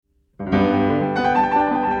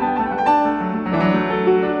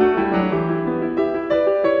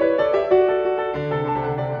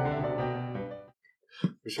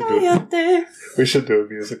We should do a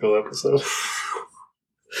musical episode.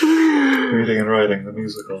 Reading and writing, the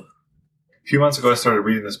musical. A few months ago I started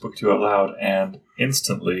reading this book to you out loud, and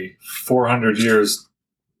instantly 400 years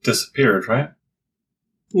disappeared, right?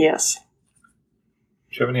 Yes.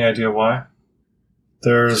 Do you have any idea why?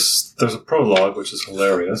 There's a prologue, which is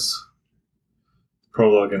hilarious.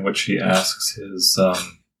 Prologue in which he asks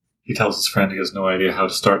he tells his friend he has no idea how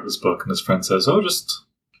to start this book, and his friend says, "Oh, just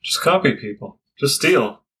copy people. Just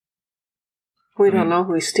steal." We don't know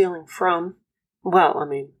who he's stealing from. Well, I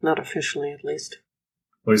mean, not officially, at least.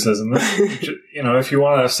 Well, he says in this, if you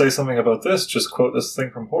want to say something about this, just quote this thing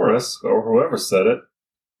from Horace, or whoever said it.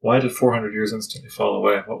 Why did 400 years instantly fall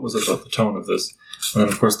away? What was it about the tone of this? And then,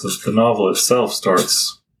 of course, the novel itself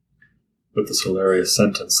starts with this hilarious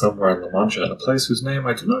sentence: "Somewhere in La Mancha, in a place whose name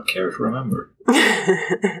I do not care to remember,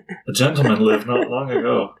 a gentleman lived not long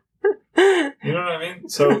ago." You know what I mean?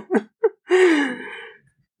 So,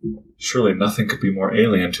 surely nothing could be more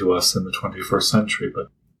alien to us in the 21st century,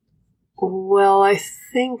 but... Well, I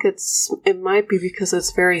think it might be because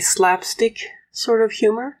it's very slapstick sort of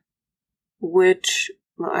humor, which,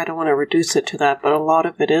 well, I don't want to reduce it to that, but a lot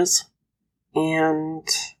of it is. And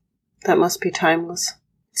that must be timeless.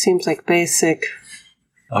 It seems like basic...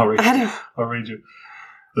 I'll read you.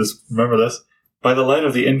 Remember this? "By the light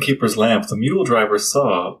of the innkeeper's lamp, the mule driver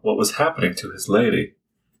saw what was happening to his lady,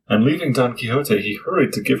 and leaving Don Quixote, he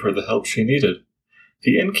hurried to give her the help she needed.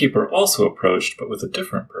 The innkeeper also approached, but with a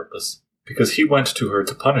different purpose, because he went to her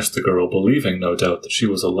to punish the girl, believing, no doubt, that she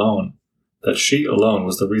alone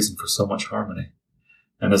was the reason for so much harmony.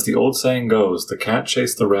 And as the old saying goes, the cat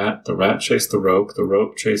chased the rat chased the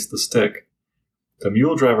rope chased the stick. The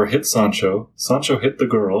mule driver hit Sancho hit the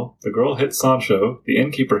girl hit Sancho, the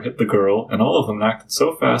innkeeper hit the girl, and all of them acted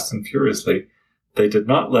so fast and furiously, they did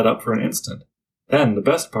not let up for an instant. Then, the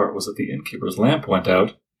best part was that the innkeeper's lamp went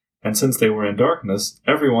out, and since they were in darkness,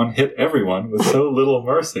 everyone hit everyone with so little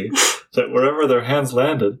mercy that wherever their hands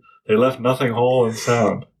landed, they left nothing whole and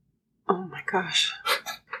sound." Oh my gosh.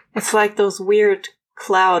 It's like those weird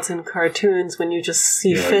clouds in cartoons when you just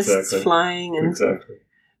see fists flying. And... Exactly.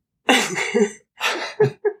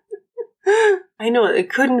 I know, it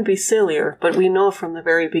couldn't be sillier, but we know from the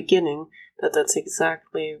very beginning that that's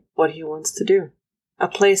exactly what he wants to do. A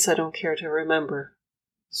place I don't care to remember.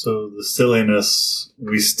 So the silliness,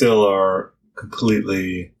 we still are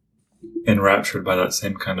completely enraptured by that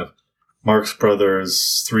same kind of Marx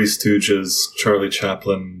Brothers, Three Stooges, Charlie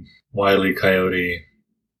Chaplin, Wile E. Coyote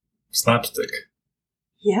slapstick.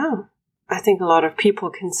 Yeah. I think a lot of people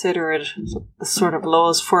consider it a sort of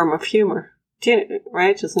lowest form of humor.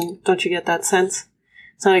 Right? Don't you get that sense?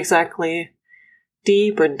 It's not exactly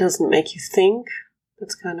deep, but it doesn't make you think.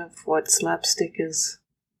 That's kind of what slapstick is.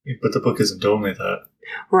 But the book isn't only that.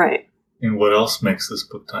 Right. And what else makes this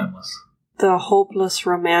book timeless? The hopeless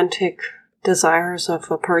romantic desires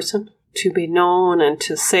of a person to be known and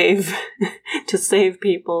to save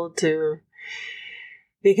people, to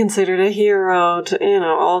be considered a hero, to,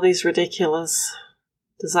 all these ridiculous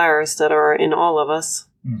desires that are in all of us.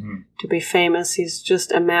 Mm-hmm. To be famous. He's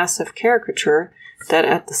just a massive caricature that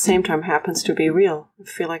at the same time happens to be real. I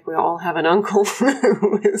feel like we all have an uncle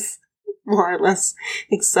who is more or less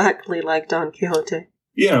exactly like Don Quixote.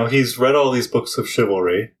 He's read all these books of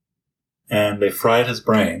chivalry, and they fried his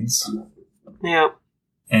brains. Yeah.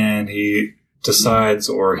 And he decides,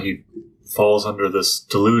 or he falls under this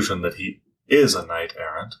delusion that he is a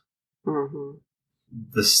knight-errant. Mm-hmm.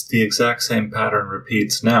 The exact same pattern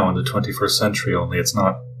repeats now in the 21st century, only it's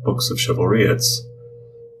not books of chivalry, it's,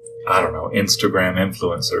 I don't know, Instagram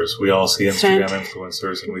influencers. We all see Instagram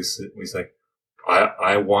influencers, and we say,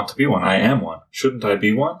 I want to be one. I am one. Shouldn't I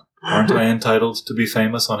be one? Aren't I entitled to be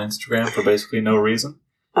famous on Instagram for basically no reason?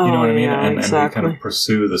 You know what I mean? Yeah, and exactly. we kind of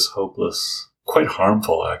pursue this hopeless, quite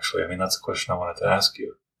harmful, actually. I mean, that's a question I wanted to ask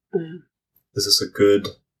you. Mm. Is this a good...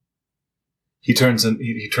 He turns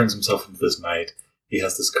himself into this knight. He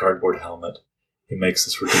has this cardboard helmet. He makes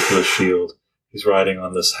this ridiculous shield. He's riding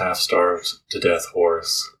on this half-starved to death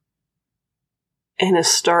horse. And is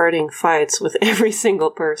starting fights with every single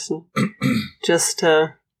person. just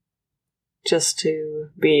to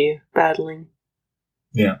be battling.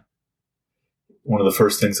 Yeah. One of the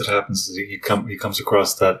first things that happens is he comes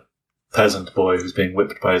across that peasant boy who's being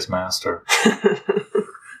whipped by his master.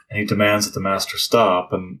 And he demands that the master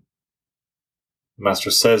stop, and the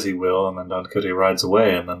master says he will, and then Don Quixote rides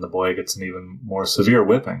away, and then the boy gets an even more severe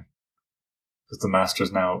whipping. Because the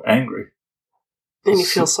master's now angry. And he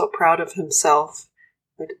feels so proud of himself,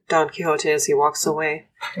 Don Quixote, as he walks away,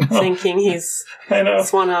 thinking he's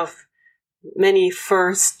one of many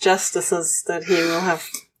first justices that he will have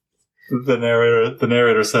The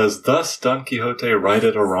narrator says, "Thus Don Quixote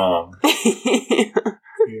righted a wrong."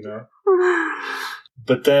 You know?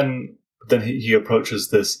 But then he approaches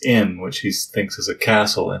this inn, which he thinks is a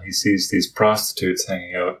castle, and he sees these prostitutes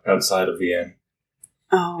hanging out outside of the inn.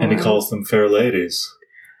 Oh, and he calls them fair ladies.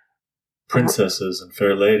 Princesses and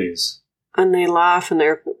fair ladies. And they laugh, and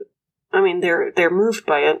they're moved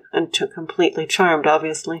by it, and completely charmed,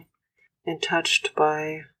 obviously, and touched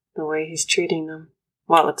by the way he's treating them,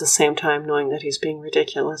 while at the same time knowing that he's being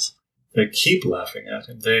ridiculous. They keep laughing at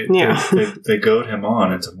him. They goad him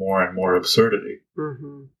on into more and more absurdity.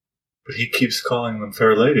 Mm-hmm. But he keeps calling them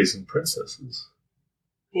fair ladies and princesses.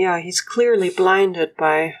 Yeah, he's clearly blinded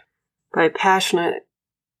by passionate.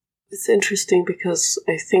 It's interesting because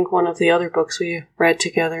I think one of the other books we read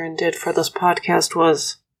together and did for this podcast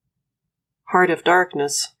was Heart of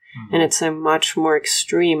Darkness. Mm-hmm. And it's a much more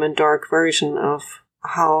extreme and dark version of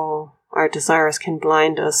how our desires can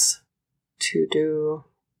blind us to do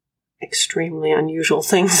extremely unusual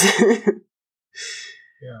things.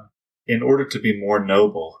 Yeah. In order to be more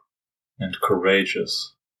noble and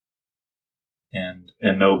courageous and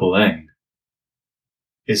ennobling,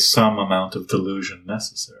 is some amount of delusion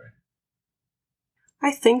necessary?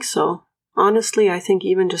 I think so. Honestly, I think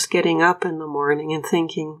even just getting up in the morning and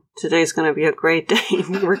thinking today's going to be a great day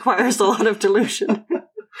requires a lot of delusion.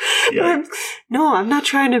 Yeah. No, I'm not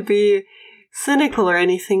trying to be cynical or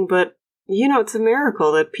anything, but it's a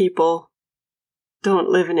miracle that people don't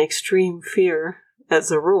live in extreme fear as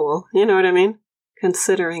a rule. You know what I mean?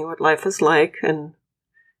 Considering what life is like and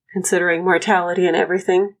considering mortality and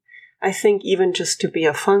everything. I think even just to be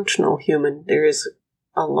a functional human, there is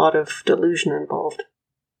a lot of delusion involved.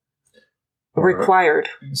 Or required.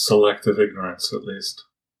 Selective ignorance, at least.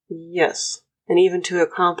 Yes. And even to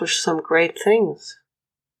accomplish some great things.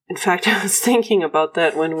 In fact, I was thinking about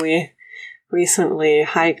that when we recently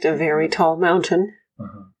hiked a very tall mountain.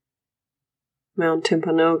 Uh-huh. Mount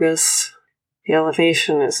Timpanogos. The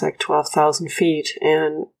elevation is like 12,000 feet.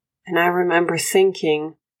 And I remember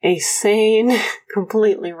thinking, a sane,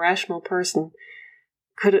 completely rational person,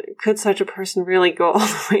 could such a person really go all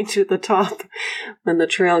the way to the top when the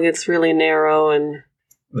trail gets really narrow and...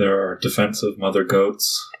 There are defensive mother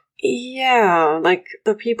goats. Yeah, like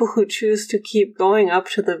the people who choose to keep going up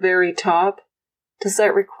to the very top, does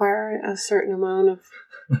that require a certain amount of...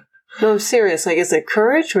 No, I'm serious. Like, is it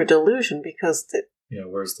courage or delusion? Because... Yeah,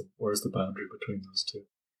 where's the boundary between those two?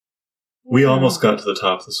 We almost got to the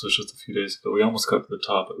top. This was just a few days ago. We almost got to the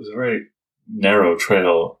top. It was a very narrow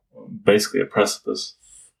trail, basically a precipice.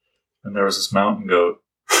 And there was this mountain goat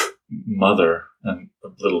mother and a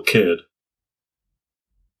little kid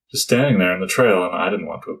just standing there in the trail, and I didn't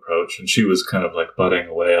want to approach. And she was kind of like butting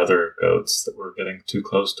away other goats that were getting too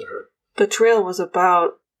close to her. The trail was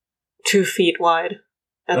about 2 feet wide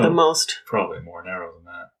at the most. Probably more narrow than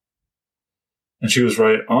that. And she was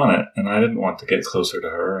right on it, and I didn't want to get closer to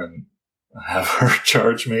her and have her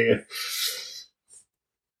charge me,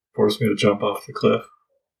 force me to jump off the cliff.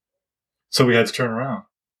 So we had to turn around.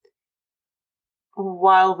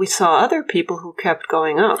 While we saw other people who kept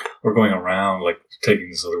going up. We're going around, like, taking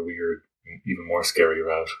this other weird, even more scary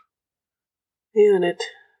route. Yeah,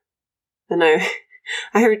 and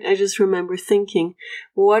I just remember thinking,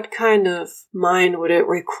 what kind of mind would it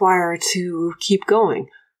require to keep going?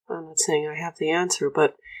 I'm not saying I have the answer,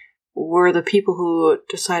 but were the people who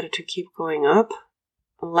decided to keep going up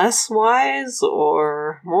less wise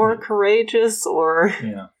or more courageous or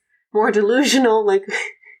more delusional? Like,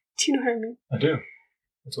 do you know what I mean? I do.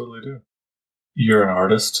 I totally do. You're an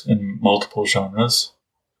artist in multiple genres,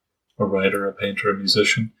 a writer, a painter, a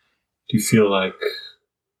musician. Do you feel like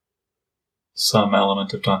some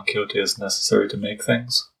element of Don Quixote is necessary to make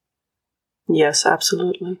things? Yes,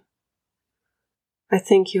 absolutely. I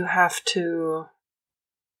think you have to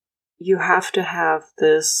have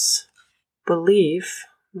this belief,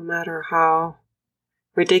 no matter how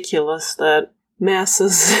ridiculous, that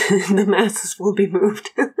the masses will be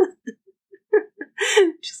moved.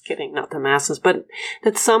 Just kidding, not the masses, but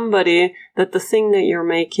that the thing that you're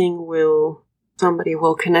making somebody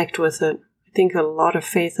will connect with it. I think a lot of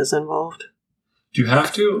faith is involved. Do you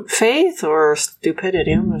have to? Faith or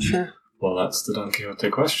stupidity, I'm not sure. Well, that's the Don Quixote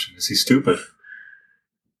question. Is he stupid?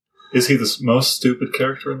 Is he the most stupid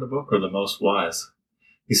character in the book or the most wise?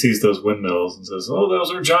 He sees those windmills and says, "Oh,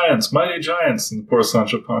 those are giants, mighty giants." And poor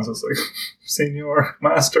Sancho Panza's like, "Senor,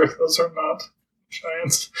 master, those are not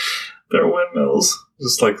giants. They're windmills."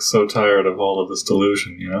 Just like so tired of all of this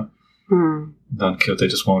delusion, you know? Don Quixote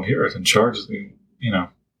just won't hear it and charges me, you know.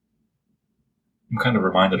 I'm kind of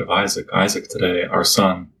reminded of Isaac. Isaac today, our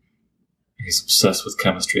son, He's obsessed with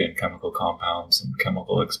chemistry and chemical compounds and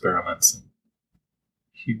chemical experiments. And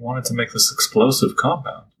he wanted to make this explosive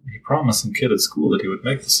compound. He promised some kid at school that he would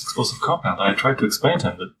make this explosive compound. And I tried to explain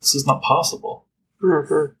to him that this is not possible.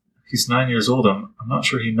 Mm-hmm. He's 9 years old, and I'm not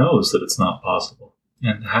sure he knows that it's not possible.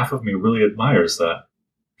 And half of me really admires that.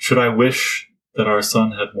 Should I wish that our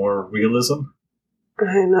son had more realism?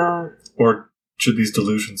 I know. Or should these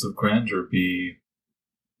delusions of grandeur be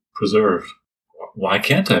preserved? Why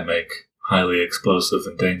can't I make highly explosive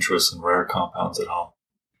and dangerous and rare compounds at home?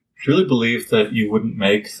 Do you really believe that you wouldn't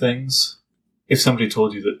make things? If somebody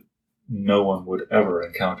told you that no one would ever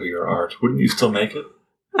encounter your art, wouldn't you still make it?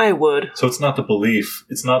 I would. So it's not the belief,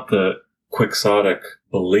 it's not the quixotic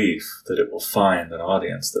belief that it will find an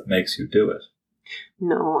audience that makes you do it.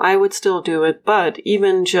 No, I would still do it, but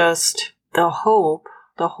even just the hope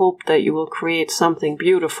that you will create something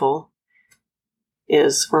beautiful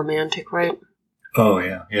is romantic, right? Oh,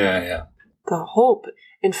 yeah. The hope,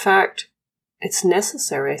 in fact, it's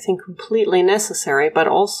necessary, I think completely necessary, but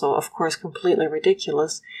also, of course, completely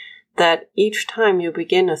ridiculous, that each time you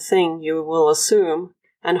begin a thing, you will assume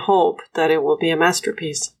and hope that it will be a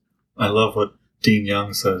masterpiece. I love what Dean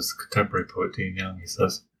Young says, contemporary poet Dean Young. He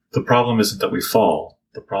says, the problem isn't that we fall.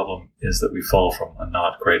 The problem is that we fall from a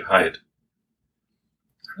not great height.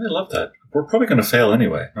 I really love that. We're probably going to fail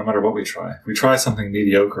anyway, no matter what we try. If we try something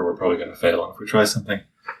mediocre, we're probably going to fail. And if we try something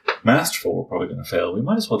masterful, we're probably going to fail. We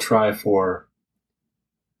might as well try for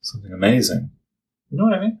something amazing. You know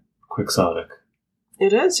what I mean? Quixotic.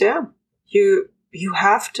 It is, yeah. You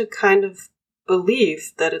have to kind of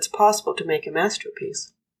believe that it's possible to make a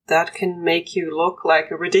masterpiece. That can make you look like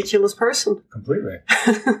a ridiculous person. Completely.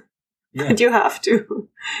 Yeah. But you have to.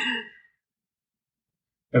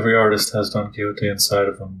 Every artist has Don Quixote inside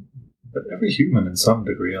of them, but every human in some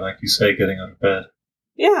degree, like you say, getting out of bed.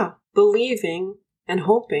 Yeah, believing and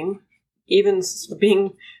hoping, even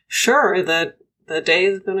being sure that the day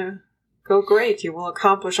is going to go great. You will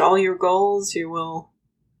accomplish all your goals. You will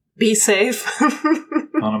be safe.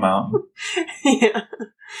 On a mountain. Yeah.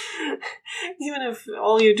 Even if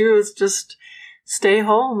all you do is just stay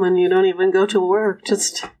home and you don't even go to work,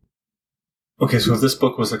 just... Okay, so if this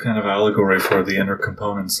book was a kind of allegory for the inner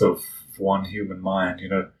components of one human mind, you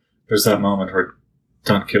know, there's that moment where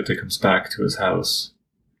Don Quixote comes back to his house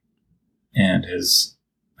and I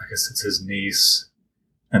guess it's his niece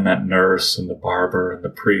and that nurse and the barber and the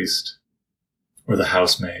priest or the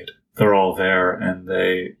housemaid. They're all there and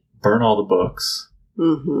they burn all the books.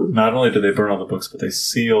 Mm-hmm. Not only do they burn all the books, but they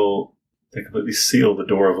completely seal the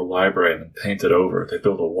door of the library and then paint it over. They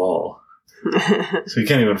build a wall. So you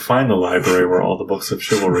can't even find the library where all the books of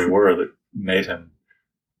chivalry were that made him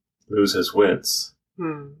lose his wits.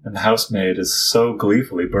 Mm. And the housemaid is so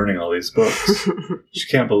gleefully burning all these books. She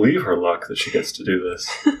can't believe her luck that she gets to do this,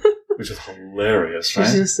 which is hilarious, right?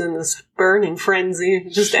 She's just in this burning frenzy,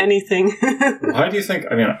 just anything. Why do you think,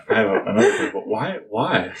 I have another thing, but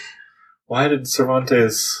why? Why did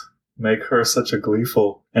Cervantes make her such a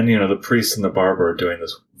gleeful... And, you know, the priest and the barber are doing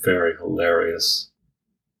this very hilarious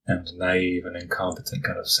and naive and incompetent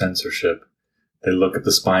kind of censorship. They look at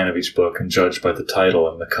the spine of each book and judge by the title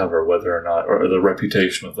and the cover whether or not, or the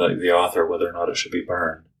reputation of the author, whether or not it should be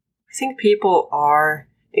burned. I think people are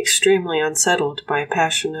extremely unsettled by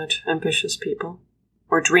passionate, ambitious people.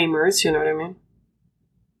 Or dreamers, you know what I mean?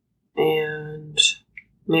 And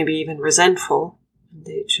maybe even resentful.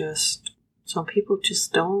 Some people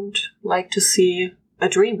just don't like to see a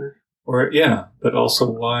dreamer. Or, yeah, but also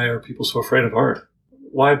why are people so afraid of art?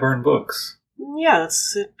 Why burn books? Yeah,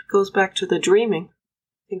 it goes back to the dreaming.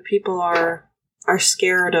 I think people are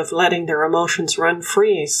scared of letting their emotions run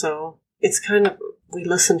free, so it's kind of... We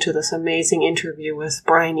listened to this amazing interview with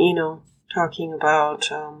Brian Eno talking about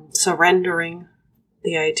surrendering,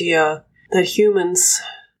 the idea that humans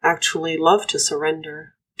actually love to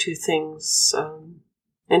surrender to things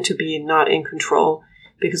and to be not in control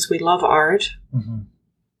because we love art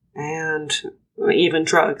and even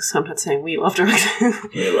drugs. I'm not saying we love drugs.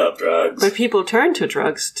 We love drugs. But people turn to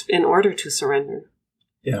drugs in order to surrender.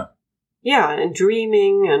 Yeah. Yeah, and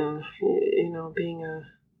dreaming and, you know, being a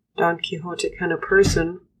Don Quixote kind of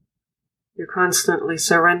person, you're constantly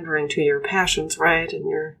surrendering to your passions, right, and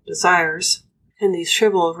your desires. And these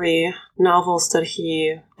chivalry novels that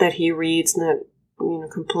he reads and that, you know,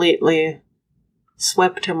 completely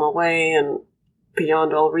swept him away and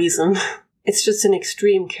beyond all reason. It's just an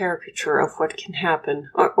extreme caricature of what can happen.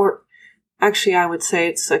 Or actually, I would say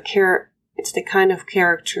it's the kind of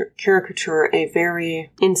caricature a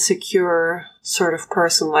very insecure sort of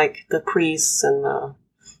person like the priests and the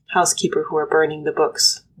housekeeper who are burning the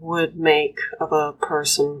books would make of a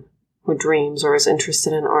person who dreams or is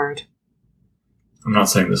interested in art. I'm not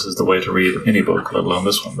saying this is the way to read any book, let alone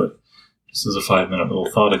this one, but this is a 5-minute little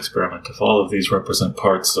thought experiment. If all of these represent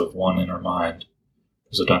parts of one inner mind,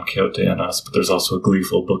 there's a Don Quixote in us, but there's also a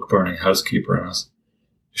gleeful book-burning housekeeper in us.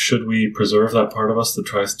 Should we preserve that part of us that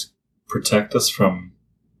tries to protect us from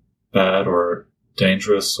bad or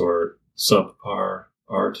dangerous or subpar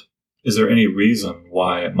art? Is there any reason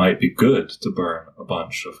why it might be good to burn a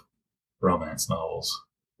bunch of romance novels?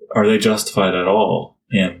 Are they justified at all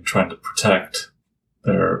in trying to protect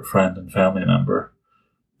their friend and family member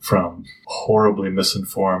from horribly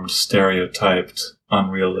misinformed, stereotyped,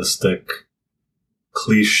 unrealistic,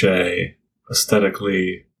 cliche,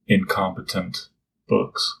 aesthetically incompetent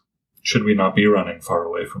books? Should we not be running far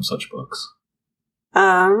away from such books?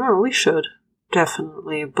 No, we should,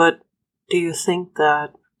 definitely. But do you think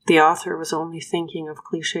that the author was only thinking of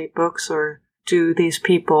cliched books, or do these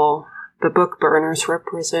people, the book burners,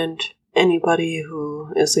 represent anybody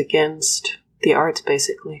who is against the arts,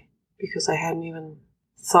 basically? Because I hadn't even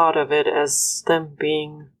thought of it as them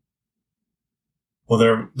being...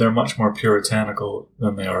 Well, they're much more puritanical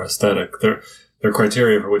than they are aesthetic. Their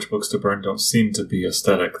criteria for which books to burn don't seem to be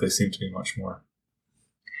aesthetic. They seem to be much more...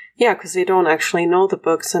 Yeah, because they don't actually know the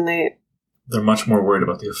books, and they're much more worried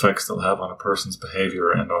about the effects they'll have on a person's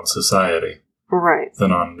behavior and on society. Right.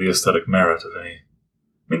 Than on the aesthetic merit of any...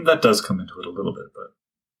 I mean, that does come into it a little bit, but...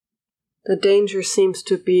 The danger seems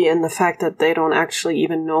to be in the fact that they don't actually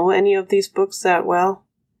even know any of these books that well.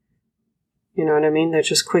 You know what I mean? They're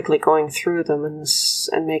just quickly going through them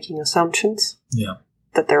and making assumptions. Yeah.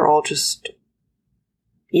 That they're all just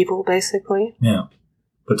evil, basically. Yeah.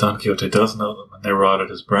 But Don Quixote does know them, and they rotted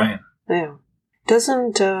his brain. Yeah.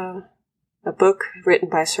 Doesn't a book written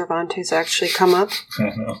by Cervantes actually come up?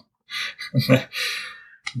 I know.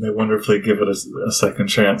 They wonderfully give it a second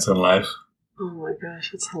chance in life. Oh my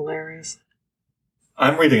gosh, it's hilarious.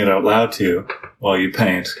 I'm reading it out loud to you while you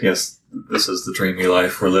paint. Yes, this is the dreamy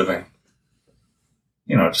life we're living.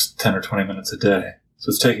 You know, just 10 or 20 minutes a day. So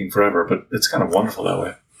it's taking forever, but it's kind of wonderful that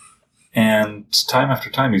way. And time after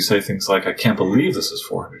time you say things like, I can't believe this is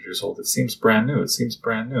 400 years old. It seems brand new. It seems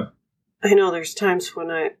brand new. I know, there's times when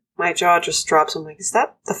my jaw just drops. I'm like, is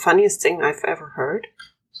that the funniest thing I've ever heard?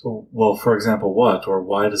 So, well, for example, what? Or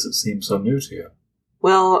why does it seem so new to you?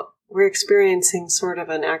 Well, we're experiencing sort of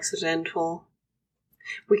an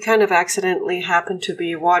we kind of accidentally happen to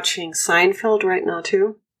be watching Seinfeld right now,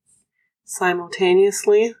 too.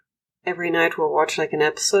 Simultaneously. Every night we'll watch like an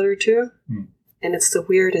episode or two. And it's the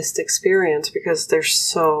weirdest experience because they're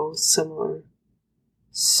so similar.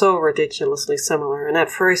 So ridiculously similar. And at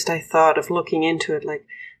first I thought of looking into it like,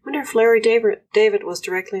 I wonder if Larry David was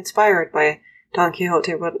directly inspired by Don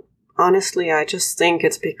Quixote, but honestly I just think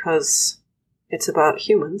it's because it's about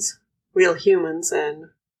humans. Real humans, and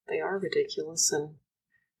they are ridiculous. And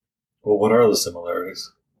well, what are the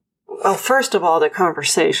similarities? Well, first of all, the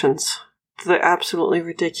conversations. The absolutely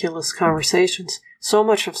ridiculous conversations. So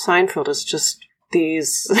much of Seinfeld is just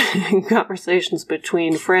these conversations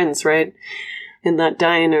between friends, right? In that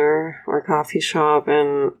diner or coffee shop,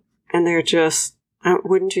 and they're just...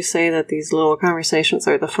 Wouldn't you say that these little conversations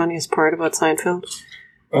are the funniest part about Seinfeld?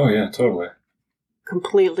 Oh, yeah, totally.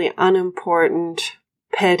 Completely unimportant,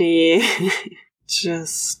 petty,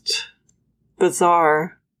 just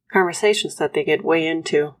bizarre conversations that they get way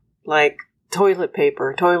into. Like toilet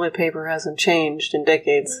paper. Toilet paper hasn't changed in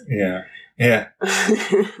decades. Yeah. Yeah.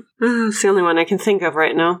 It's the only one I can think of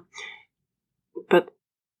right now. But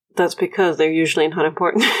that's because they're usually not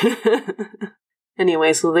important.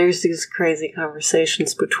 Anyway, so there's these crazy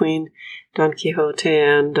conversations between Don Quixote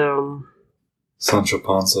and Sancho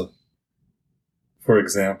Panza. For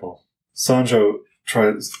example, Sancho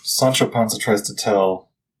Panza tries to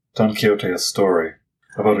tell Don Quixote a story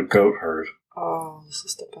about a goat herd. Oh, this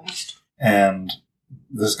is the best. And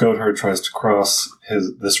this goat herd tries to cross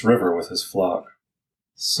this river with his flock.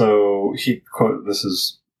 So this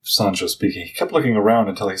is Sancho speaking, he kept looking around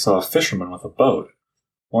until he saw a fisherman with a boat,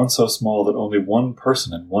 one so small that only one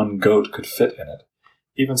person and one goat could fit in it.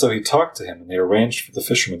 Even so, he talked to him, and they arranged for the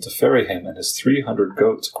fisherman to ferry him and his 300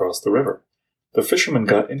 goats across the river. The fisherman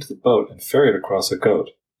got into the boat and ferried across a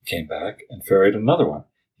goat. He came back and ferried another one.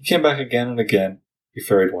 He came back again and again. He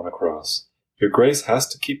ferried one across. Your Grace has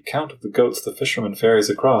to keep count of the goats the fisherman ferries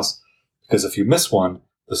across, because if you miss one,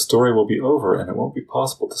 the story will be over and it won't be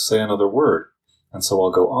possible to say another word. And so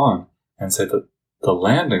I'll go on and say that the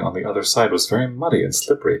landing on the other side was very muddy and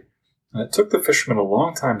slippery, and it took the fisherman a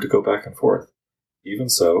long time to go back and forth. Even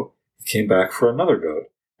so, he came back for another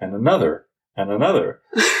goat, and another, and another.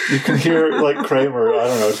 You can hear, like, Kramer, I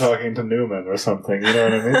don't know, talking to Newman or something, you know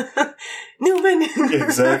what I mean? Newman!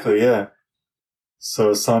 Exactly, yeah.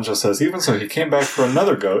 So Sancho says, even so, he came back for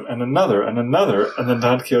another goat, and another, and another, and then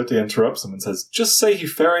Don Quixote interrupts him and says, just say he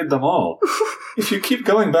ferried them all. If you keep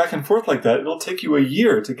going back and forth like that, it'll take you a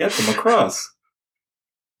year to get them across.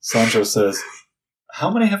 Sancho says,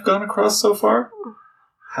 how many have gone across so far?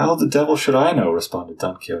 How the devil should I know, responded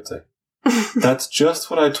Don Quixote. That's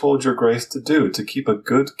just what I told your grace to do, to keep a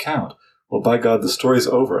good count. Well, by God, the story's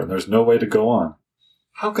over, and there's no way to go on.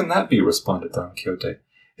 How can that be, responded Don Quixote.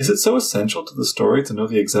 Is it so essential to the story to know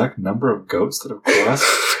the exact number of goats that have crossed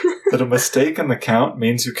that a mistake in the count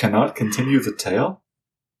means you cannot continue the tale?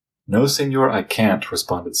 No, senor, I can't,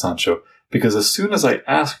 responded Sancho, because as soon as I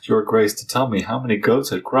asked your grace to tell me how many goats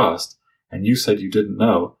had crossed, and you said you didn't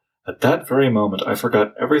know, at that very moment I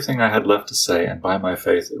forgot everything I had left to say, and by my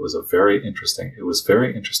faith, it was very interesting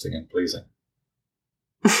and pleasing.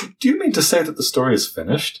 Do you mean to say that the story is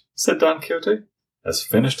finished? Said Don Quixote. As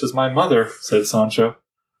finished as my mother, said Sancho.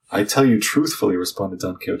 I tell you truthfully, responded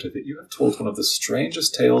Don Quixote, that you have told one of the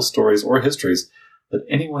strangest tales, stories, or histories that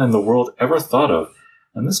anyone in the world ever thought of,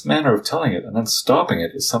 and this manner of telling it and then stopping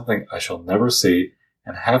it is something I shall never see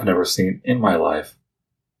and have never seen in my life.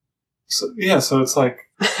 So it's like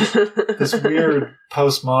this weird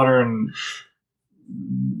postmodern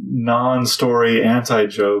non-story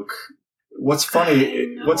anti-joke. What's funny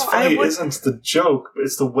isn't the joke,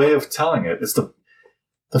 it's the way of telling it. It's the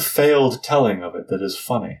failed telling of it that is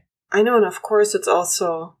funny. I know, and of course it's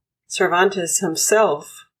also Cervantes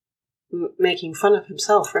himself making fun of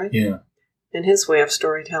himself, right? Yeah. In his way of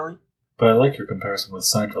storytelling. But I like your comparison with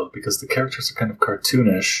Seinfeld because the characters are kind of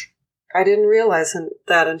cartoonish. I didn't realize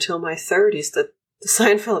that until my 30s that the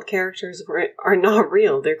Seinfeld characters are not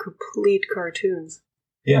real. They're complete cartoons.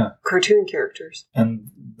 Yeah. Cartoon characters.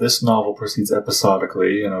 And this novel proceeds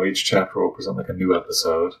episodically. Each chapter will present like a new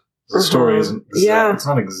episode. The story isn't it's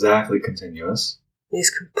not exactly continuous. These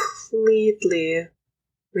completely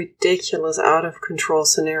ridiculous, out of control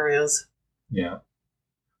scenarios. Yeah.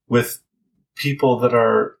 With people that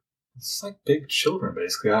are, it's like big children,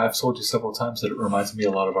 basically. I've told you several times that it reminds me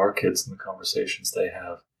a lot of our kids and the conversations they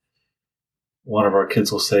have. One of our kids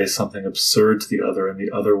will say something absurd to the other, and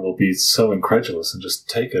the other will be so incredulous and just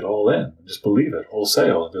take it all in and just believe it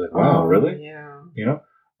wholesale and be like, wow, really? Yeah.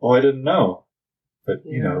 Oh, I didn't know. But,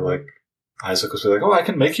 like Isaac was like, oh, I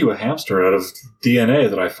can make you a hamster out of DNA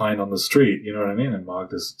that I find on the street. You know what I mean? And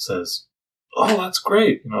Magda says, oh, that's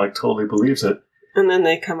great. Like totally believes it. And then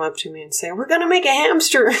they come up to me and say, we're going to make a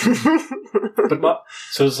hamster.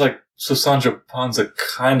 So it's like, so Sancho Panza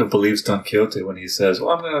kind of believes Don Quixote when he says,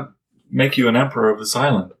 well, I'm going to make you an emperor of this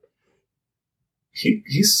island.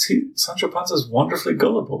 Sancho Panza is wonderfully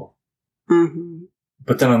gullible. Mm-hmm.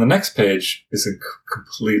 But then on the next page is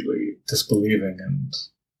completely disbelieving and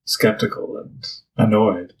skeptical and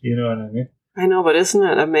annoyed. You know what I mean? I know, but isn't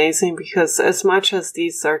it amazing? Because as much as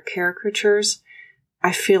these are caricatures,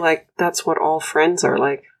 I feel like that's what all friends are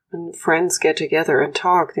like. When friends get together and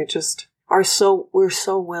talk, they just we're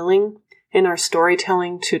so willing in our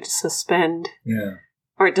storytelling to suspend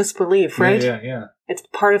our disbelief, right? Yeah. It's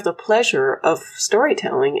part of the pleasure of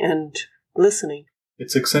storytelling and listening.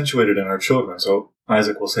 It's accentuated in our children. So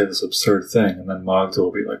Isaac will say this absurd thing, and then Magda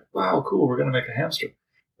will be like, wow, cool, we're going to make a hamster.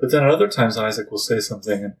 But then at other times, Isaac will say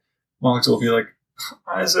something, and Magda will be like,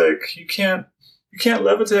 Isaac, you can't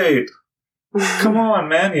levitate. Come on,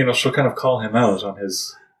 man. She'll kind of call him out on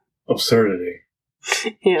his absurdity.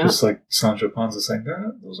 Yeah. Just like Sancho Panza saying,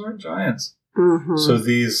 those aren't giants. Mm-hmm. So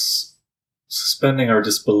these suspending our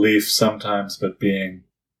disbelief sometimes,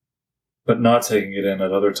 but not taking it in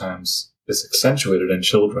at other times is accentuated in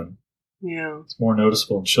children. Yeah. It's more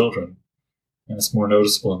noticeable in children. And it's more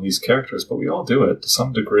noticeable in these characters, but we all do it to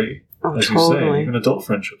some degree. Oh, as totally. you say, even adult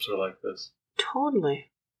friendships are like this.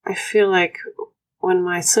 Totally. I feel like when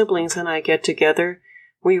my siblings and I get together,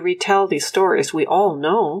 we retell these stories we all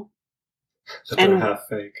know. That they're half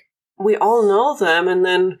fake. We all know them, and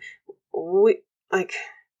then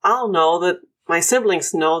I'll know that my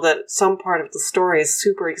siblings know that some part of the story is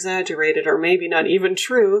super exaggerated or maybe not even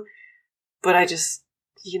true, but I just,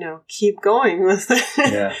 keep going with it.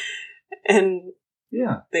 Yeah. And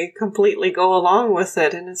they completely go along with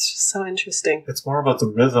it, and it's just so interesting. It's more about the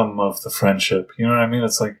rhythm of the friendship. You know what I mean?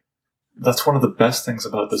 It's like, that's one of the best things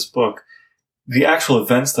about this book. The actual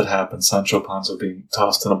events that happen, Sancho Panza being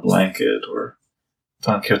tossed in a blanket, or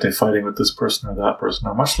Don Quixote fighting with this person or that person,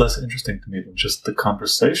 are much less interesting to me than just the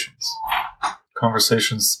conversations.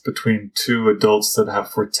 Conversations between two adults that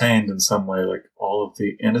have retained in some way, like, all of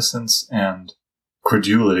the innocence and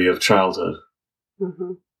credulity of childhood.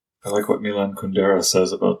 Mm-hmm. I like what Milan Kundera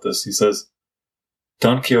says about this. He says,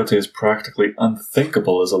 Don Quixote is practically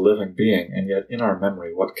unthinkable as a living being, and yet in our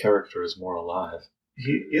memory, what character is more alive?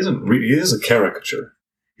 He is a caricature.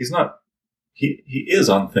 He's not. He is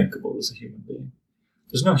unthinkable as a human being.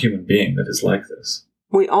 There's no human being that is like this.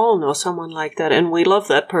 We all know someone like that, and we love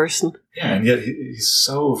that person. Yeah, and yet he's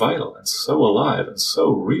so vital and so alive and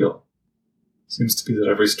so real. Seems to be that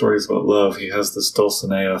every story is about love. He has this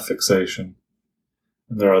Dulcinea fixation.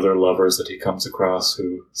 And there are other lovers that he comes across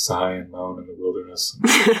who sigh and moan in the wilderness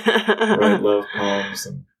and write love poems.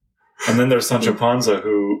 And then there's Sancho Panza,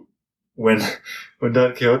 who, when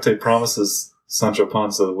Don Quixote promises Sancho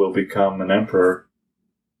Panza will become an emperor,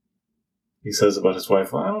 he says about his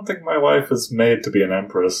wife, well, I don't think my wife is made to be an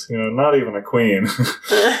empress. Not even a queen.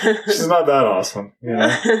 She's not that awesome,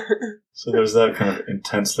 So there's that kind of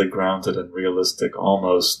intensely grounded and realistic,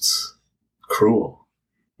 almost cruel.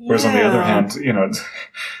 Whereas on the other hand,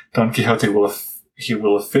 Don Quixote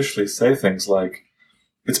will officially say things like,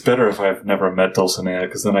 it's better if I've never met Dulcinea,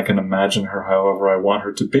 because then I can imagine her however I want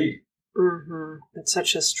her to be. Mm-hmm. It's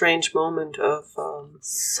such a strange moment of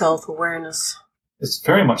self-awareness. It's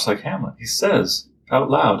very much like Hamlet. He says out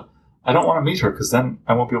loud, I don't want to meet her, because then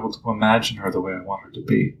I won't be able to imagine her the way I want her to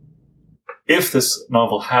be. If this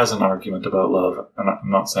novel has an argument about love, and I'm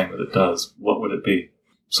not saying that it does, what would it be?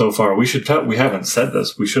 So far, we haven't said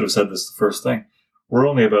this. We should have said this the first thing. We're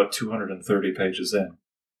only about 230 pages in.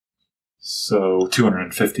 So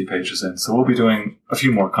 250 pages in. So we'll be doing a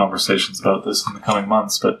few more conversations about this in the coming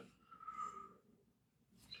months. But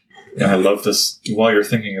yeah, I love this. While you're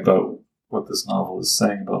thinking about what this novel is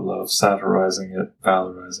saying about love, satirizing it,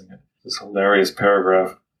 valorizing it, this hilarious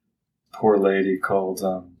paragraph, poor lady called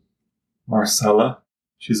Marcella.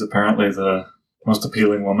 She's apparently the most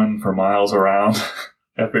appealing woman for miles around.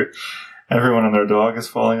 Everyone and their dog is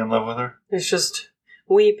falling in love with her. It's just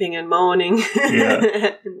weeping and moaning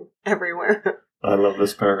everywhere. I love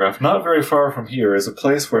this paragraph. Not very far from here is a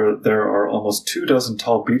place where there are almost 24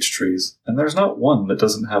 tall beech trees, and there's not one that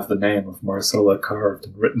doesn't have the name of Marcella carved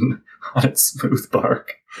and written on its smooth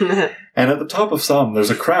bark. And at the top of some, there's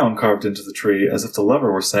a crown carved into the tree, as if the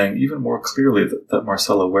lover were saying even more clearly that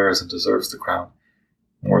Marcella wears and deserves the crown,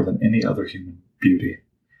 more than any other human beauty.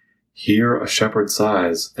 Here a shepherd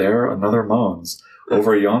sighs, there another moans.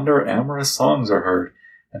 Over yonder amorous songs are heard,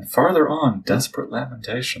 and farther on desperate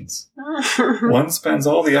lamentations. One spends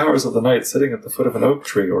all the hours of the night sitting at the foot of an oak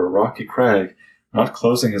tree or a rocky crag, not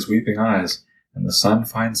closing his weeping eyes, and the sun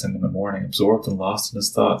finds him in the morning absorbed and lost in his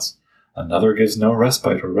thoughts. Another gives no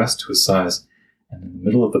respite or rest to his sighs, and in the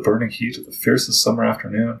middle of the burning heat of the fiercest summer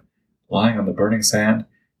afternoon, lying on the burning sand,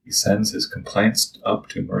 he sends his complaints up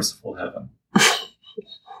to merciful heaven.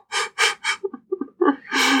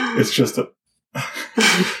 It's just a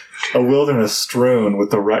wilderness strewn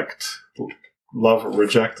with the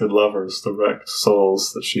rejected lovers, the wrecked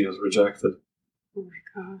souls that she has rejected. Oh my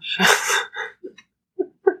gosh.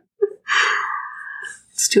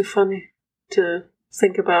 It's too funny to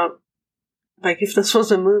think about. Like, if this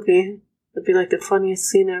was a movie, it'd be like the funniest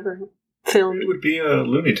scene ever filmed. It would be a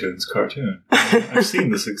Looney Tunes cartoon. I've seen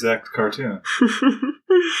this exact cartoon.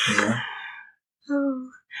 Yeah.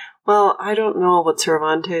 Well, I don't know what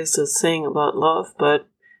Cervantes is saying about love, but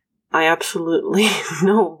I absolutely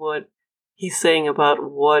know what he's saying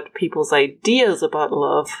about what people's ideas about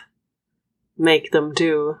love make them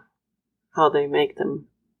do, how they make them,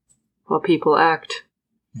 how people act.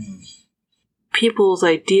 People's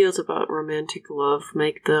ideas about romantic love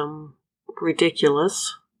make them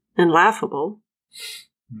ridiculous and laughable,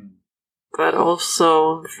 but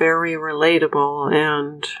also very relatable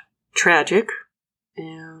and tragic.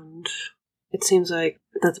 And it seems like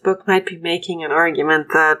that the book might be making an argument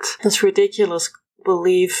that this ridiculous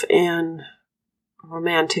belief in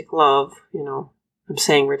romantic love, I'm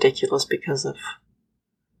saying ridiculous because of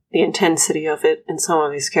the intensity of it in some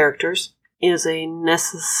of these characters, is a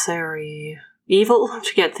necessary evil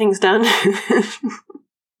to get things done.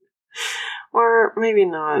 Or maybe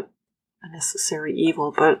not a necessary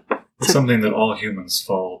evil, but it's something that all humans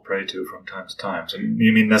fall prey to from time to time. So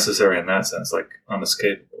you mean necessary in that sense, like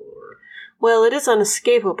unescapable? Or... Well, it is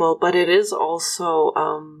unescapable, but it is also,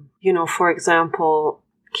 for example,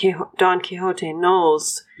 Don Quixote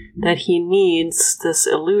knows that he needs this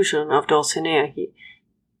illusion of Dulcinea.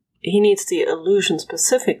 He needs the illusion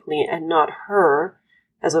specifically and not her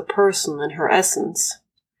as a person and her essence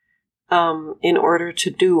in order to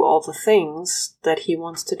do all the things that he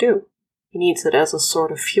wants to do. He needs it as a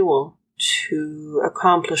sort of fuel to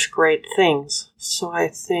accomplish great things. So I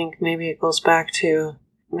think maybe it goes back to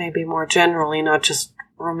maybe more generally, not just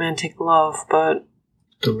romantic love, but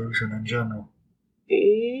delusion in general.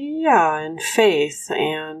 Yeah, and faith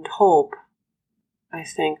and hope I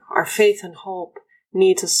think. Our faith and hope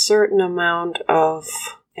needs a certain amount of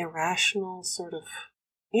irrational sort of,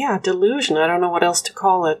 delusion. I don't know what else to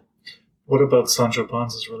call it. What about Sancho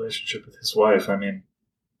Panza's relationship with his wife? I mean,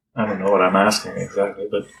 I don't know what I'm asking exactly,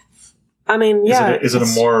 but... I mean, yeah. Is it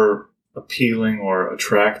a more appealing or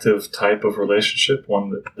attractive type of relationship?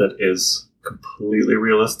 One that is completely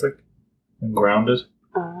realistic and grounded?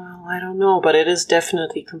 Well, I don't know, but it is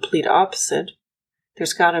definitely complete opposite.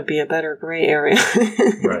 There's got to be a better gray area.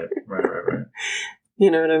 Right. You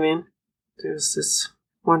know what I mean? There's this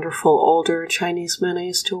wonderful older Chinese man I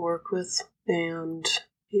used to work with, and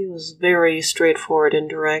he was very straightforward and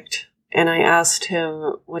direct. And I asked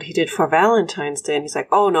him what he did for Valentine's Day, and he's like,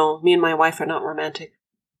 oh no, me and my wife are not romantic.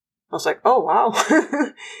 I was like, oh wow.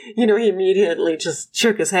 He immediately just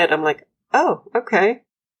shook his head. I'm like, oh, okay.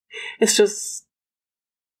 It was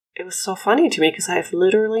so funny to me because I've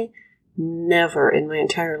literally never in my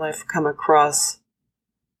entire life come across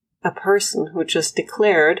a person who just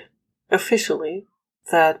declared officially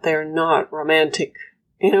that they're not romantic.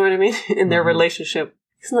 You know what I mean? In their relationship.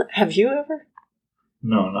 Have you ever?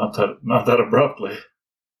 No, not that abruptly.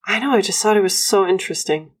 I know, I just thought it was so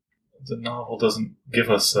interesting. The novel doesn't give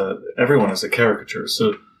us... everyone is a caricature,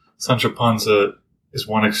 so Sancho Panza is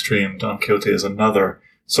one extreme, Don Quixote is another.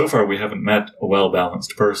 So far we haven't met a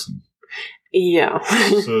well-balanced person. Yeah.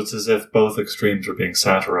 So it's as if both extremes are being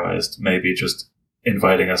satirized, maybe just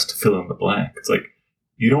inviting us to fill in the blank. It's like,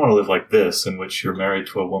 you don't want to live like this, in which you're married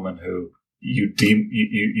to a woman who you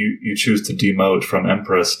choose to demote from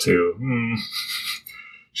empress to,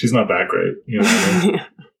 she's not that great. You know what I mean? Yeah.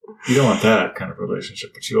 You don't want that kind of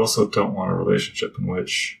relationship, but you also don't want a relationship in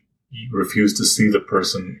which you refuse to see the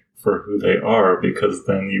person for who they are, because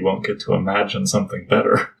then you won't get to imagine something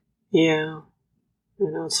better. Yeah.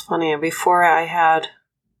 It's funny. Before I had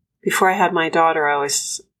my daughter, I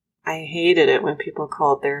hated it when people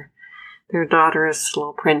called their daughters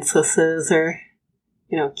little princesses or,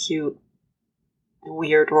 cute,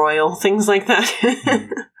 weird royal, things like that.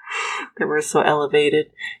 They were so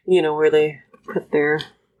elevated, where they put their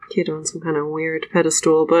kid on some kind of weird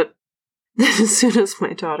pedestal. But then as soon as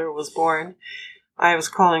my daughter was born, I was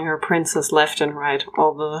calling her princess left and right,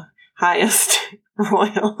 all the highest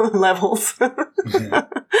royal levels. Yeah.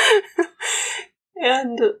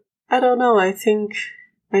 And I don't know, I think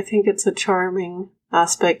it's a charming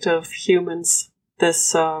aspect of humans,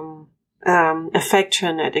 this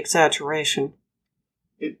affectionate exaggeration.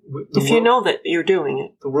 You know that you're doing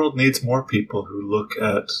it. The world needs more people who look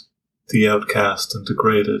at the outcast and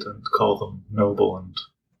degraded and call them noble and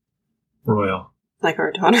royal. Like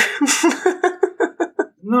our daughter.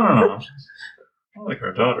 No. Not like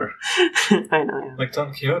our daughter. I know, yeah. Like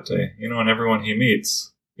Don Quixote, and everyone he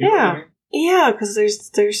meets. You know what I mean? Yeah, because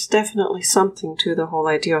there's definitely something to the whole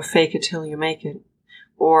idea of fake it till you make it.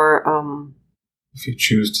 Or, if you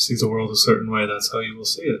choose to see the world a certain way, that's how you will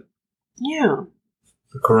see it. Yeah.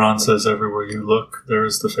 The Quran says everywhere you look, there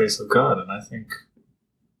is the face of God, and I think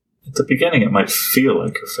at the beginning it might feel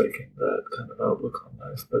like you're faking that kind of outlook on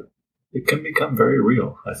life, but it can become very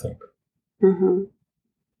real, I think. Mm-hmm.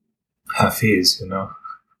 Hafiz,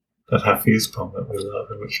 that Hafiz poem that we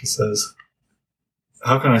love, in which he says,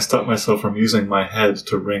 how can I stop myself from using my head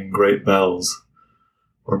to ring great bells,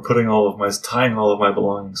 or tying all of my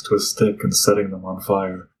belongings to a stick and setting them on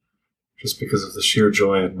fire, just because of the sheer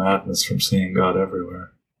joy and madness from seeing God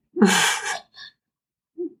everywhere?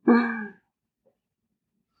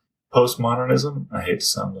 Postmodernism? I hate to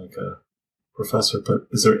sound like a professor, but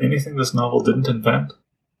is there anything this novel didn't invent?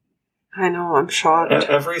 I know, I'm shocked.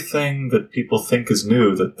 Everything that people think is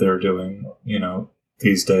new that they're doing,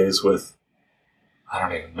 these days with, I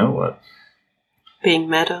don't even know what. Being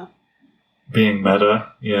meta,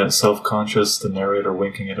 yeah, self-conscious, the narrator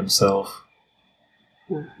winking at himself.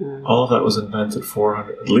 Mm-hmm. All of that was invented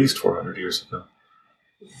at least 400 years ago.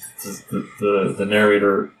 The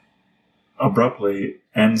narrator abruptly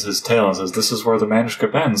ends his tale and says, this is where the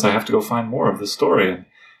manuscript ends, I have to go find more of this story. And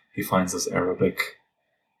he finds this Arabic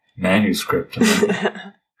manuscript, and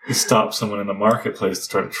then he stops someone in the marketplace to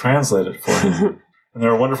try to translate it for him. And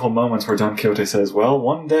there are wonderful moments where Don Quixote says, well,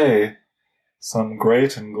 one day some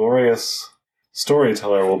great and glorious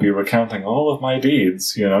storyteller will be recounting all of my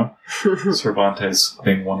deeds, Cervantes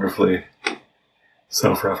being wonderfully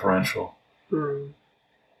self-referential. Mm.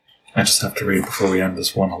 I just have to read before we end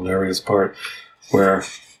this one hilarious part where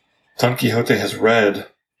Don Quixote has read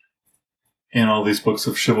in all these books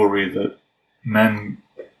of chivalry that men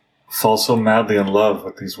fall so madly in love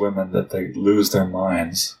with these women that they lose their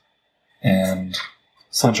minds. And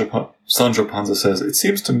Sancho Panza says, it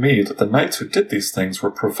seems to me that the knights who did these things were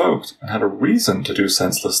provoked and had a reason to do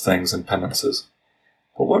senseless things and penances.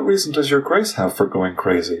 But what reason does your grace have for going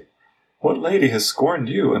crazy? What lady has scorned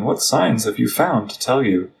you, and what signs have you found to tell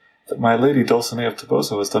you that my lady Dulcinea of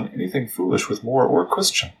Toboso has done anything foolish with Moor or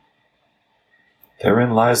Christian?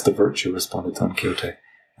 Therein lies the virtue, responded Don Quixote,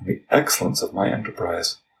 and the excellence of my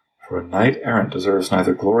enterprise. For a knight-errant deserves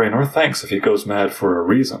neither glory nor thanks if he goes mad for a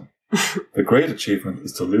reason. The great achievement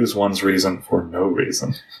is to lose one's reason for no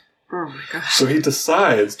reason. Oh my gosh. So he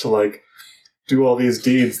decides to, do all these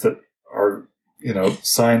deeds that are,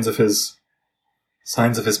 signs of his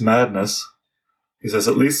madness. He says,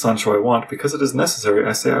 at least, Sancho, I want, because it is necessary,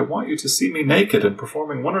 I say I want you to see me naked and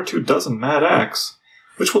performing 1 or 2 dozen mad acts,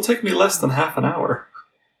 which will take me less than half an hour.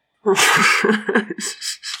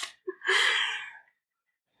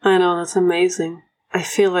 I know, that's amazing. I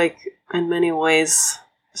feel like, in many ways,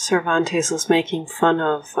 Cervantes is making fun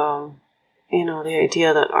of, the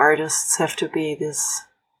idea that artists have to be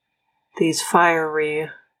these fiery,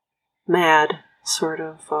 mad sort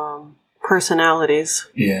of personalities.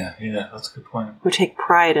 Yeah, that's a good point. Who take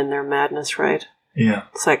pride in their madness, right? Yeah.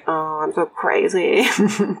 It's like, oh, I'm so crazy.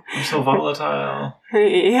 I'm so volatile.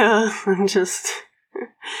 Yeah, I'm just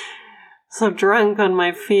so drunk on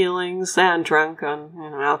my feelings and drunk on,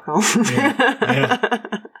 alcohol. Yeah.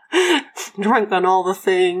 Drunk on all the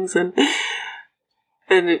things and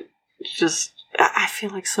it just, I feel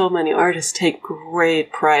like so many artists take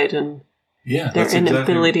great pride in their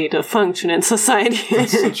inability to function in society.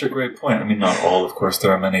 That's such a great point. I mean, not all, of course.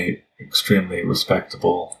 There are many extremely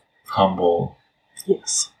respectable, humble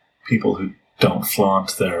people who don't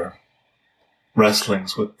flaunt their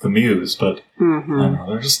wrestlings with the muse, but I don't know,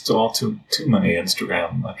 there's just all too many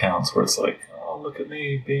Instagram accounts where it's like, oh, look at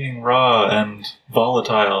me being raw and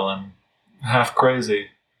volatile and half crazy.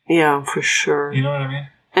 Yeah, for sure. You know what I mean?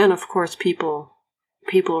 And of course, people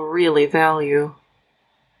really value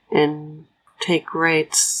and take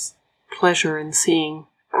great pleasure in seeing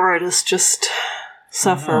artists just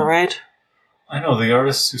suffer, right? I know, the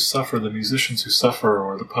artists who suffer, the musicians who suffer,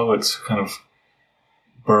 or the poets who kind of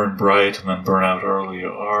burn bright and then burn out early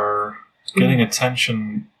are getting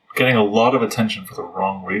attention, getting a lot of attention for the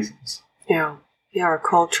wrong reasons. Yeah, our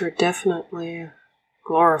culture definitely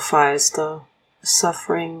glorifies the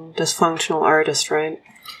suffering, dysfunctional artist, right?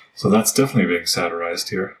 So that's definitely being satirized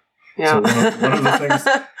here. Yeah.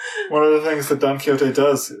 So one of the things that Don Quixote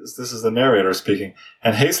does is, this is the narrator speaking,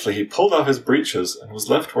 and hastily he pulled off his breeches and was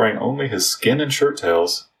left wearing only his skin and shirt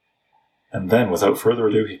tails. And then, without further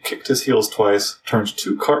ado, he kicked his heels twice, turned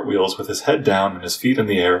 2 cartwheels with his head down and his feet in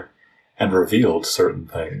the air, and revealed certain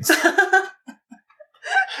things.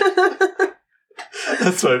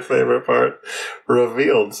 That's my favorite part.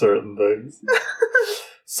 Revealed certain things.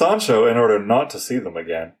 Sancho, in order not to see them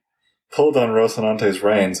again, pulled on Rocinante's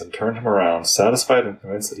reins and turned him around, satisfied and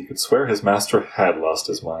convinced that he could swear his master had lost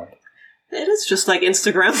his mind. It is just like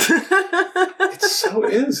Instagram. It so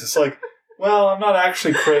is. It's like, well, I'm not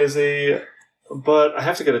actually crazy, but I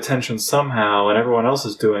have to get attention somehow, and everyone else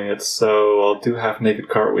is doing it, so I'll do half-naked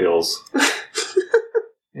cartwheels.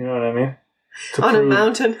 You know what I mean? A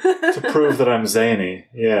mountain. To prove that I'm zany.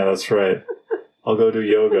 Yeah, that's right. I'll go do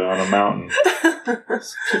yoga on a mountain.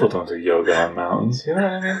 People don't do yoga on mountains. You know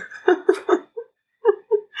what I mean?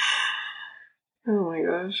 Oh my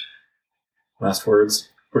gosh. Last words.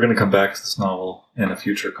 We're going to come back to this novel in a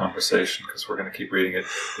future conversation because we're going to keep reading it.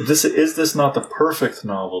 But is this not the perfect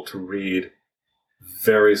novel to read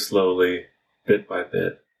very slowly, bit by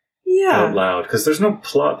bit, out loud? Because there's no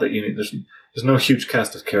plot that you need. There's no huge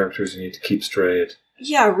cast of characters you need to keep straight.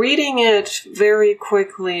 Yeah, reading it very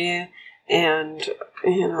quickly and,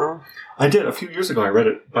 I did. A few years ago, I read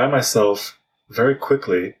it by myself very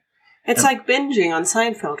quickly. It's like binging on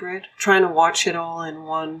Seinfeld, right? Trying to watch it all in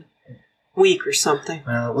one week or something.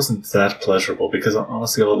 Well, it wasn't that pleasurable because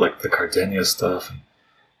honestly, all the Cardenio stuff and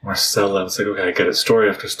Marcella, it's like, okay, I get it, story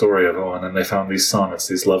after story of, and then they found these sonnets,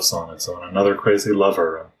 these love sonnets on another crazy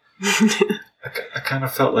lover. And I kind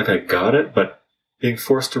of felt like I got it, but being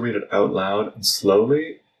forced to read it out loud and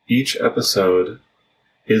slowly, each episode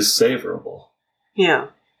is savorable. Yeah.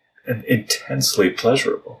 And intensely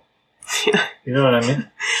pleasurable. Yeah. You know what I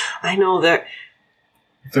mean? I know that.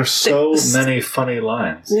 There's so many funny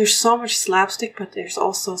lines. There's so much slapstick, but there's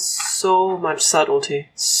also so much subtlety.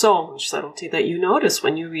 So much subtlety that you notice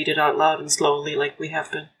when you read it out loud and slowly, like we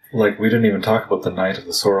have been. Like, we didn't even talk about the Knight of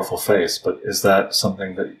the Sorrowful Face, but is that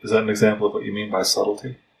an example of what you mean by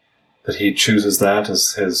subtlety? That he chooses that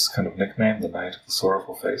as his kind of nickname, the Knight of the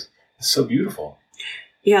Sorrowful Face? It's so beautiful.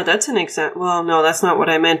 Yeah, that's an example. Well, no, that's not what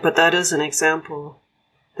I meant, but that is an example.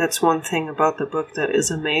 That's one thing about the book that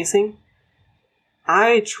is amazing.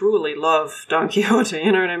 I truly love Don Quixote,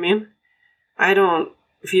 you know what I mean? I don't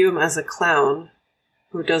view him as a clown.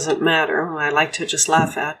 who doesn't matter, who I like to just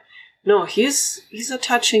laugh at. No, he's a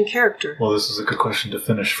touching character. Well, this is a good question to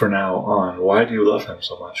finish for now on. Why do you love him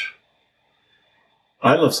so much?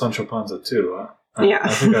 I love Sancho Panza too. I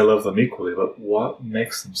think I love them equally, but what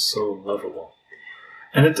makes them so lovable?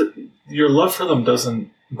 And your love for them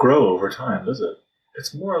doesn't grow over time, does it?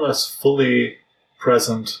 It's more or less fully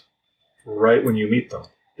present right when you meet them.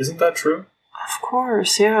 Isn't that true? Of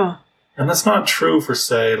course, yeah. And that's not true for,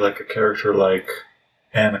 say, like a character like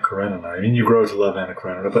Anna Karenina. I mean, you grow to love Anna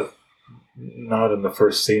Karenina, but not in the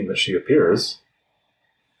first scene that she appears.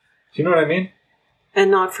 Do you know what I mean?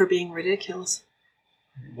 And not for being ridiculous.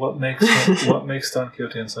 What makes Don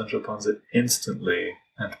Quixote and Sancho Panza instantly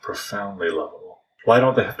and profoundly lovable? Why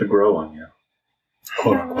don't they have to grow on you?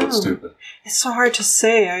 Quote unquote stupid. It's so hard to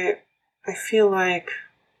say. I feel like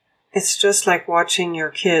it's just like watching your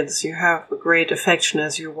kids. You have a great affection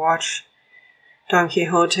as you watch Don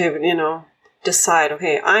Quixote, decide,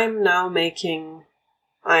 okay, I'm now making...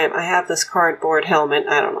 I have this cardboard helmet.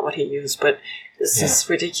 I don't know what he used, but it's this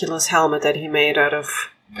ridiculous helmet that he made out of...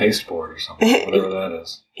 pasteboard or something, whatever that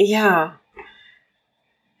is. Yeah.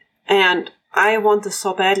 And I want this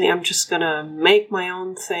so badly, I'm just gonna make my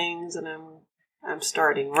own things, and I'm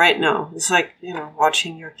starting right now. It's like,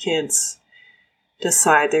 watching your kids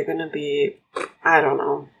decide they're gonna be, I don't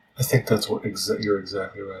know. I think that's what you're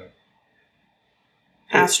exactly right.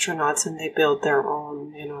 Astronauts, and they build their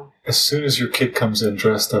own, As soon as your kid comes in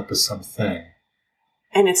dressed up as something.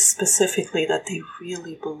 And it's specifically that they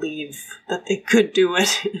really believe that they could do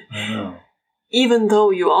it. I know. Even though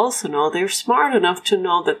you also know they're smart enough to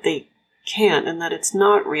know that they can't and that it's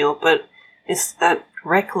not real, but it's that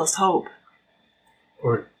reckless hope.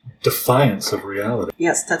 Or defiance of reality.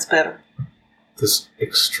 Yes, that's better. This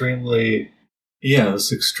extremely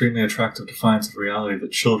attractive defiance of reality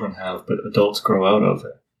that children have, but adults grow out of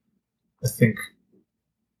it. I think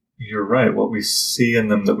you're right. What we see in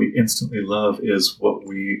them that we instantly love is what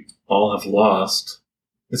we all have lost.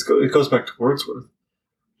 It goes back to Wordsworth,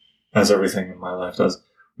 as everything in my life does.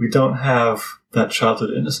 We don't have that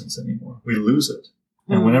childhood innocence anymore. We lose it.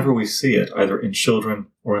 And whenever we see it, either in children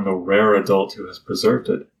or in the rare adult who has preserved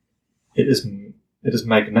it, it is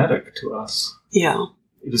magnetic to us. Yeah.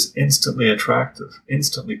 It is instantly attractive,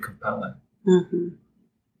 instantly compelling. Mm-hmm.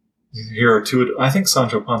 Here are two... I think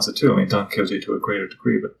Sancho Panza too. I mean, Don Quixote to a greater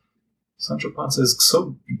degree, but Sancho Panza is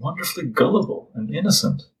so wonderfully gullible and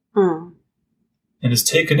innocent. And is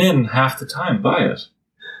taken in half the time by it.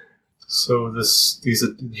 So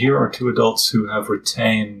here are two adults who have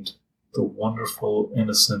retained the wonderful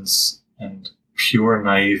innocence and pure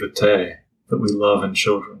naivete that we love in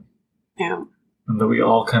children. Yeah. And that we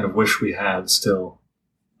all kind of wish we had still.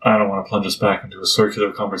 I don't want to plunge us back into a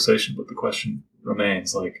circular conversation, but the question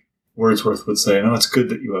remains, like Wordsworth would say, no, it's good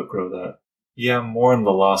that you outgrow that. Yeah, mourn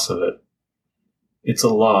the loss of it. It's a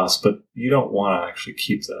loss, but you don't want to actually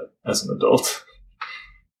keep that as an adult.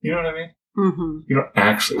 You know what I mean? Mm-hmm. You don't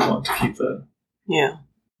actually want to keep that. Yeah.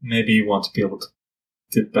 Maybe you want to be able to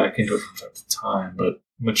dip back into it from time to time, but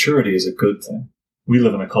maturity is a good thing. We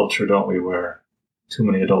live in a culture, don't we, where too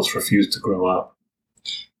many adults refuse to grow up.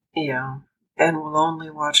 Yeah. And will only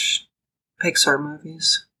watch Pixar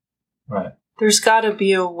movies. Right. There's got to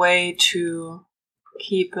be a way to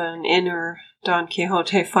keep an inner Don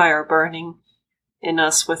Quixote fire burning in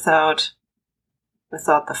us without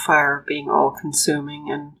the fire being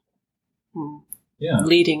all-consuming and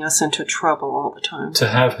leading us into trouble all the time. To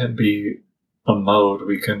have him be a mode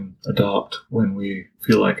we can adopt when we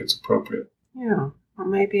feel like it's appropriate. Yeah. Or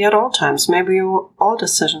maybe at all times. Maybe all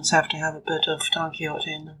decisions have to have a bit of Don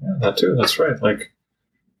Quixote in them. Yeah, that too. That's right. Like,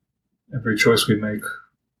 every choice we make,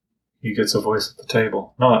 he gets a voice at the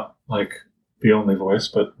table. Not, like, the only voice,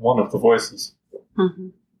 but one of the voices. Mm-hmm.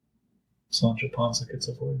 Sancho Panza gets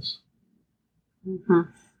a voice. Mm-hmm.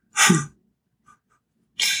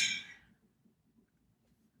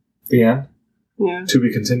 The end? Yeah. To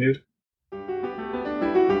be continued?